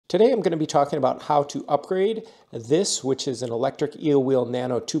Today I'm going to be talking about how to upgrade this, which is an electric eel wheel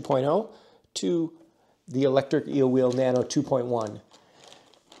Nano 2.0, to the electric eel wheel Nano 2.1.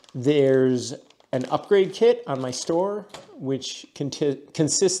 There's an upgrade kit on my store which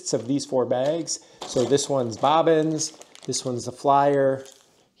consists of these 4 bags. So this one's bobbins, this one's the flyer,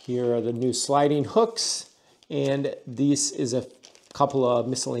 here are the new sliding hooks, and this is a couple of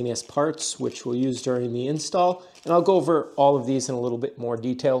miscellaneous parts which we'll use during the install. And I'll go over all of these in a little bit more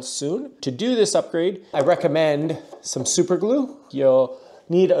detail soon. To do this upgrade, I recommend some super glue. You'll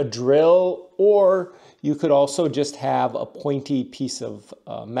need a drill, or you could also just have a pointy piece of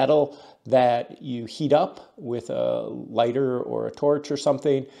metal that you heat up with a lighter or a torch or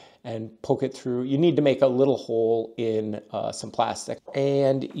something and poke it through. You need to make a little hole in some plastic.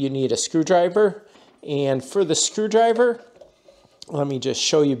 And you need a screwdriver. And for the screwdriver, let me just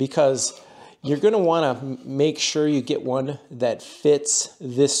show you, because you're going to want to make sure you get one that fits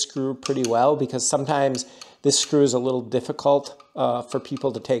this screw pretty well, because sometimes this screw is a little difficult for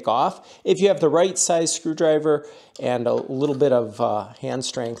people to take off. If you have the right size screwdriver and a little bit of hand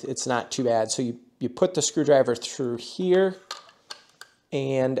strength, it's not too bad. So you put the screwdriver through here,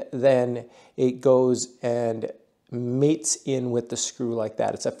 and then it goes and mates in with the screw like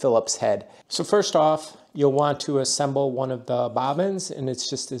that. It's a Phillips head. So first off, you'll want to assemble one of the bobbins, and it's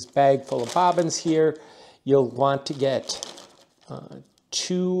just this bag full of bobbins here. You'll want to get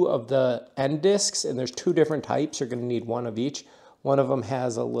 2 of the end discs, and there's 2 different types. You're going to need 1 of each. One of them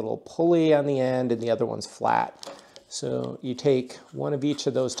has a little pulley on the end, and the other one's flat. So you take 1 of each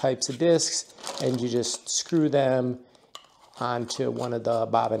of those types of discs, and you just screw them onto one of the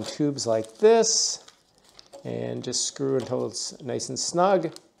bobbin tubes like this, and just screw until it's nice and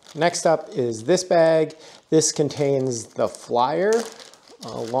snug. Next up is this bag. This contains the flyer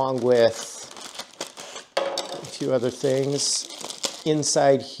along with a few other things.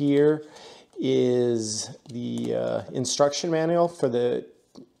 Inside here is the instruction manual for the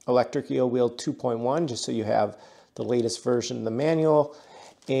electric eel wheel 2.1, just so you have the latest version of the manual.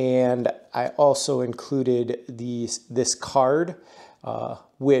 And I also included this card,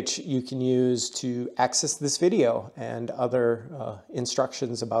 which you can use to access this video and other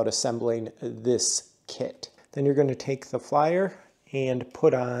instructions about assembling this kit. Then you're going to take the flyer and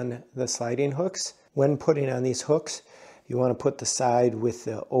put on the sliding hooks. When putting on these hooks, you want to put the side with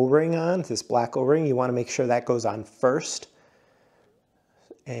the O-ring on, this black O-ring. You want to make sure that goes on first.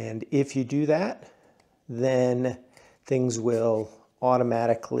 And if you do that, then things will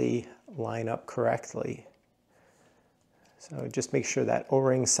automatically line up correctly. So just make sure that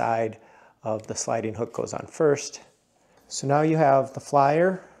O-ring side of the sliding hook goes on first. So now you have the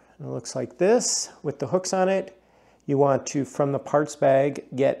flyer. It looks like this with the hooks on it. You want to, from the parts bag,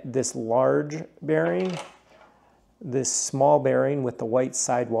 get this large bearing, this small bearing with the white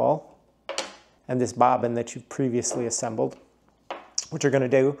sidewall, and this bobbin that you've previously assembled. What you're going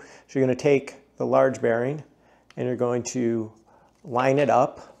to do is you're going to take the large bearing and you're going to line it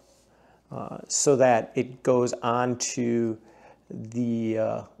up so that it goes onto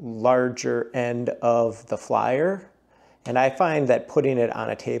the larger end of the flyer. And I find that putting it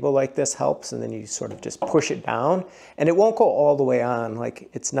on a table like this helps, and then you sort of just push it down, and it won't go all the way on. Like,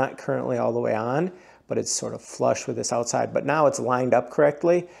 it's not currently all the way on, but it's sort of flush with this outside. But now it's lined up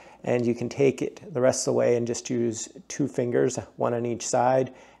correctly, and you can take it the rest of the way and just use 2 fingers, 1 on each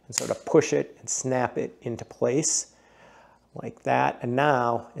side, and sort of push it and snap it into place like that. And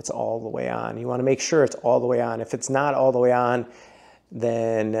now it's all the way on. You want to make sure it's all the way on. If it's not all the way on,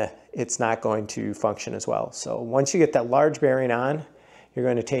 then it's not going to function as well. So once you get that large bearing on, you're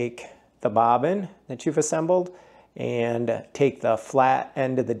going to take the bobbin that you've assembled and take the flat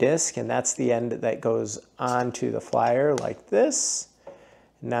end of the disc, and that's the end that goes onto the flyer like this.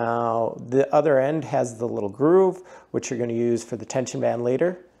 Now the other end has the little groove, which you're going to use for the tension band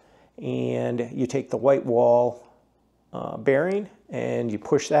later. And you take the white wall bearing and you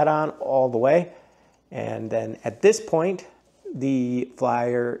push that on all the way. And then at this point, the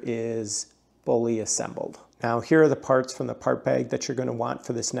flyer is fully assembled. Now here are the parts from the part bag that you're going to want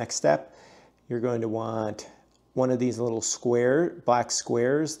for this next step. You're going to want one of these little black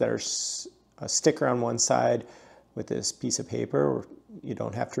squares that are a sticker on one side with this piece of paper. You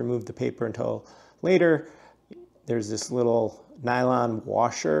don't have to remove the paper until later. There's this little nylon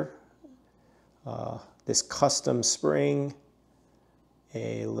washer, this custom spring,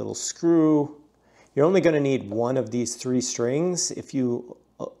 a little screw. You're only going to need 1 of these 3 strings. If you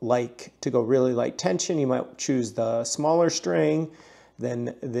like to go really light tension, you might choose the smaller string.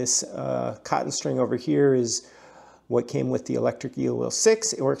 Then this cotton string over here is what came with the electric eel wheel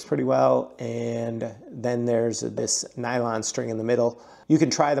 6. It works pretty well. And then there's this nylon string in the middle. You can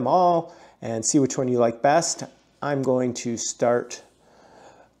try them all and see which one you like best. I'm going to start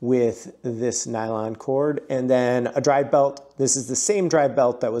with this nylon cord, and then a drive belt. This is the same drive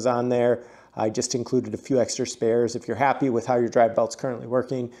belt that was on there. I just included a few extra spares. If you're happy with how your drive belt's currently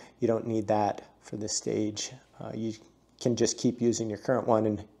working, you don't need that for this stage. You can just keep using your current one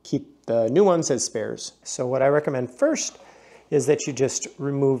and keep the new ones as spares. So what I recommend first is that you just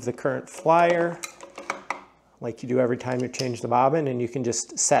remove the current flyer like you do every time you change the bobbin, and you can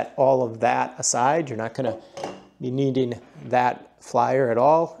just set all of that aside. You're not gonna be needing that flyer at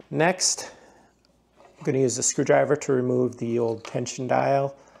all. Next, I'm gonna use a screwdriver to remove the old tension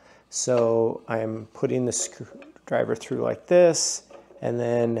dial. So I'm putting the screwdriver through like this, and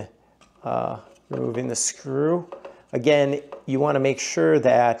then removing the screw. Again, you want to make sure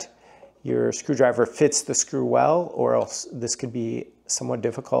that your screwdriver fits the screw well, or else this could be somewhat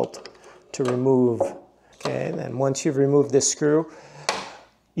difficult to remove. Okay, and then once you've removed this screw,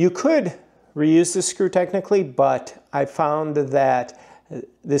 you could reuse this screw technically, but I found that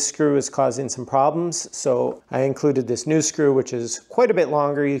this screw is causing some problems. So I included this new screw, which is quite a bit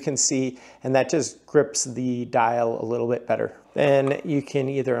longer, you can see, and that just grips the dial a little bit better. Then you can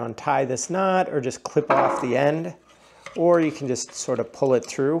either untie this knot or just clip off the end, or you can just sort of pull it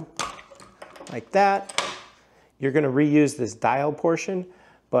through like that. You're going to reuse this dial portion,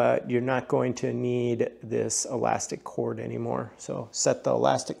 but you're not going to need this elastic cord anymore. So set the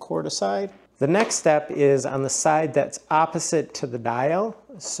elastic cord aside. The next step is on the side that's opposite to the dial.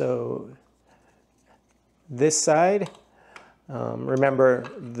 So this side, remember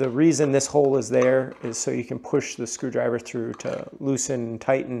the reason this hole is there is so you can push the screwdriver through to loosen and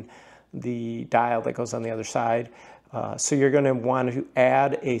tighten the dial that goes on the other side. So you're going to want to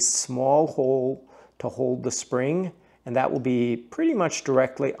add a small hole to hold the spring, and that will be pretty much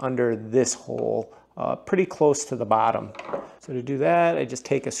directly under this hole, pretty close to the bottom. So to do that, I just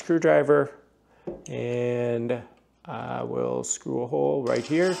take a screwdriver and I will screw a hole right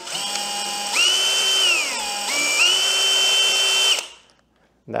here.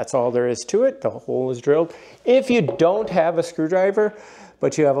 And that's all there is to it. The hole is drilled. If you don't have a screwdriver,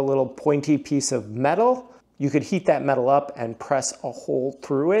 but you have a little pointy piece of metal, you could heat that metal up and press a hole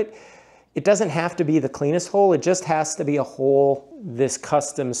through it. It doesn't have to be the cleanest hole, it just has to be a hole this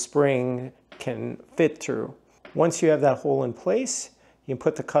custom spring can fit through. Once you have that hole in place, you can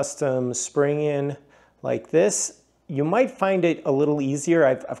put the custom spring in like this. You might find it a little easier.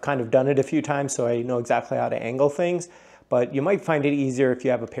 I've kind of done it a few times, so I know exactly how to angle things, but you might find it easier if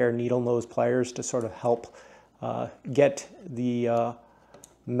you have a pair of needle nose pliers to sort of help get the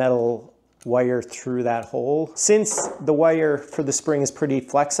metal wire through that hole. Since the wire for the spring is pretty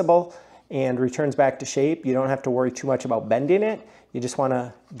flexible and returns back to shape, you don't have to worry too much about bending it. You just want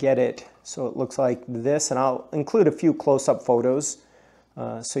to get it so it looks like this, and I'll include a few close-up photos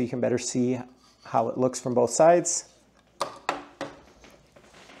so you can better see how it looks from both sides.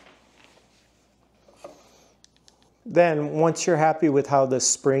 Then once you're happy with how the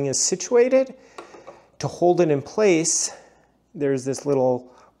spring is situated, to hold it in place, there's this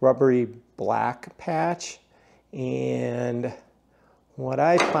little rubbery black patch, and what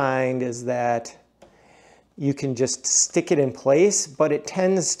I find is that you can just stick it in place, but it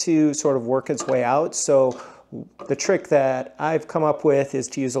tends to sort of work its way out. So the trick that I've come up with is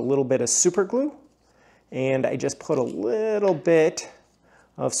to use a little bit of super glue, and I just put a little bit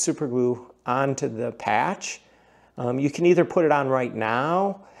of super glue onto the patch. You can either put it on right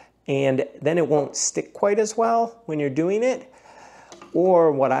now, and then it won't stick quite as well when you're doing it,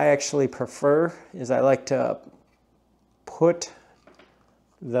 or what I actually prefer is I like to put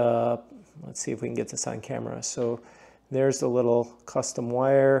the, let's see if we can get this on camera. So there's the little custom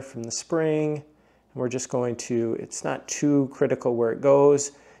wire from the spring. We're just going to, it's not too critical where it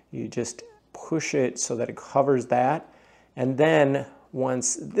goes. You just push it so that it covers that. And then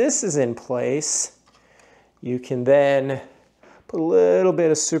once this is in place, you can then put a little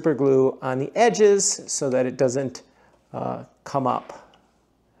bit of super glue on the edges so that it doesn't come up.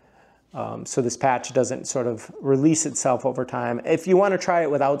 So this patch doesn't sort of release itself over time. If you want to try it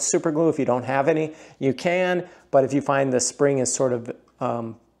without super glue, if you don't have any, you can. But if you find the spring is sort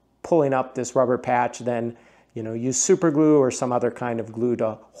of pulling up this rubber patch, then use super glue or some other kind of glue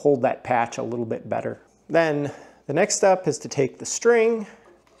to hold that patch a little bit better. Then the next step is to take the string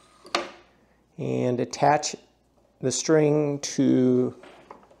and attach the string to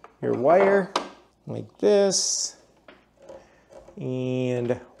your wire like this.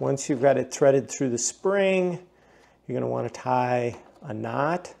 And once you've got it threaded through the spring, you're going to want to tie a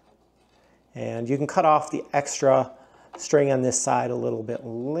knot. And you can cut off the extra string on this side a little bit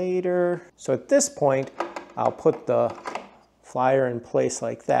later. So at this point, I'll put the flyer in place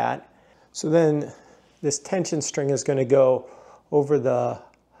like that. So then this tension string is going to go over the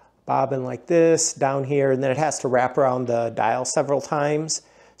bobbin like this, down here, and then it has to wrap around the dial several times.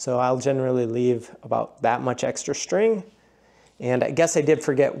 So I'll generally leave about that much extra string. And I guess I did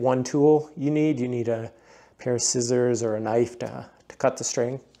forget one tool you need. You need a pair of scissors or a knife to cut the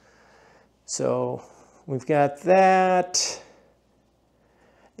string. So we've got that.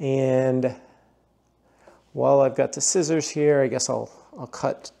 And while I've got the scissors here, I guess I'll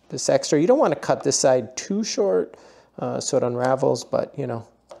cut this extra. You don't want to cut this side too short so it unravels, but you know,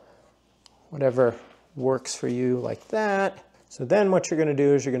 whatever works for you like that. So then what you're going to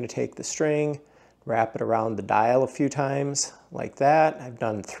do is you're going to take the string, wrap it around the dial a few times like that. I've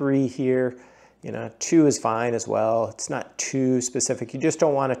done 3 here. You know, 2 is fine as well. It's not too specific. You just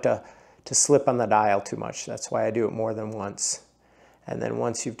don't want it to slip on the dial too much. That's why I do it more than once. And then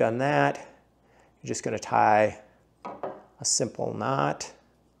once you've done that, you're just going to tie a simple knot.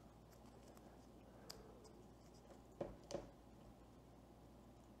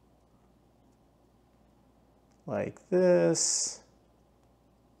 Like this.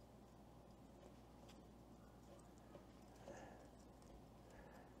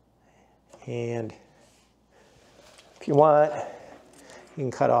 And if you want, you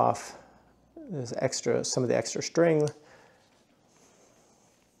can cut off some of the extra string.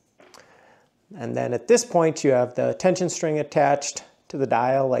 And then at this point, you have the tension string attached to the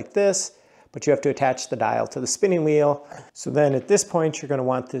dial like this, but you have to attach the dial to the spinning wheel. So then at this point, you're going to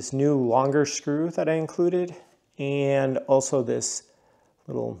want this new longer screw that I included, and also this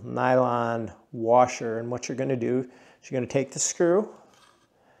little nylon washer. And what you're going to do is you're going to take the screw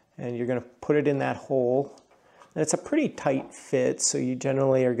and you're going to put it in that hole. And it's a pretty tight fit, so you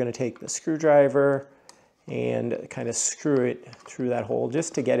generally are going to take the screwdriver and kind of screw it through that hole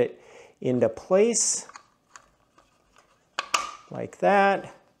just to get it into place like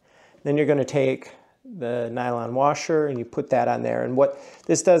that. Then you're going to take the nylon washer and you put that on there. And what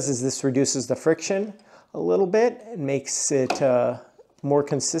this does is this reduces the friction a little bit and makes it more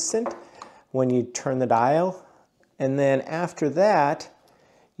consistent when you turn the dial. And then after that,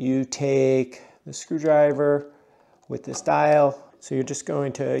 you take the screwdriver with this dial. So you're just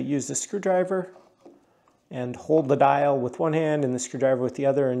going to use the screwdriver and hold the dial with one hand and the screwdriver with the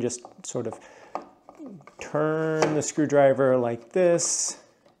other, and just sort of turn the screwdriver like this.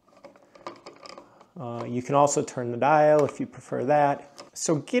 You can also turn the dial if you prefer that.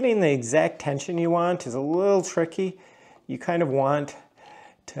 So getting the exact tension you want is a little tricky. You kind of want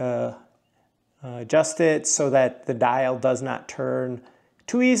to adjust it so that the dial does not turn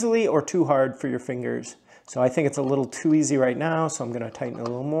too easily or too hard for your fingers. So I think it's a little too easy right now, so I'm going to tighten it a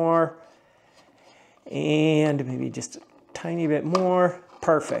little more. And maybe just a tiny bit more.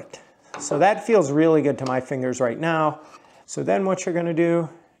 Perfect. So that feels really good to my fingers right now. So then what you're going to do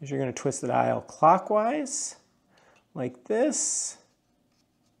is you're going to twist the dial clockwise like this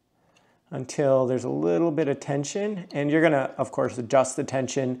until there's a little bit of tension. And you're going to, of course, adjust the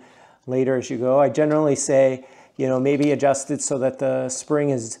tension later as you go. I generally say, you know, maybe adjust it so that the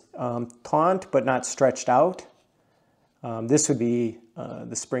spring is taut but not stretched out. This would be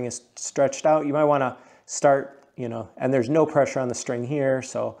the spring is stretched out. You might want to start, you know, and there's no pressure on the string here,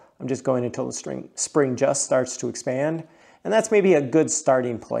 so I'm just going until the spring just starts to expand. And that's maybe a good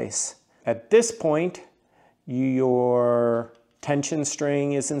starting place. At this point, your tension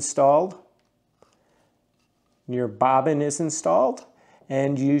string is installed, your bobbin is installed,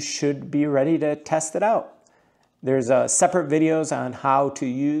 and you should be ready to test it out. There's separate videos on how to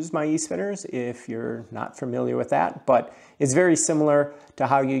use my e-spinners if you're not familiar with that, but it's very similar to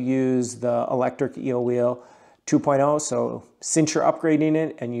how you use the electric eel wheel 2.0. So since you're upgrading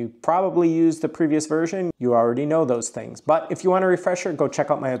it and you probably used the previous version, you already know those things. But if you want a refresher, go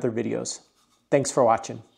check out my other videos. Thanks for watching.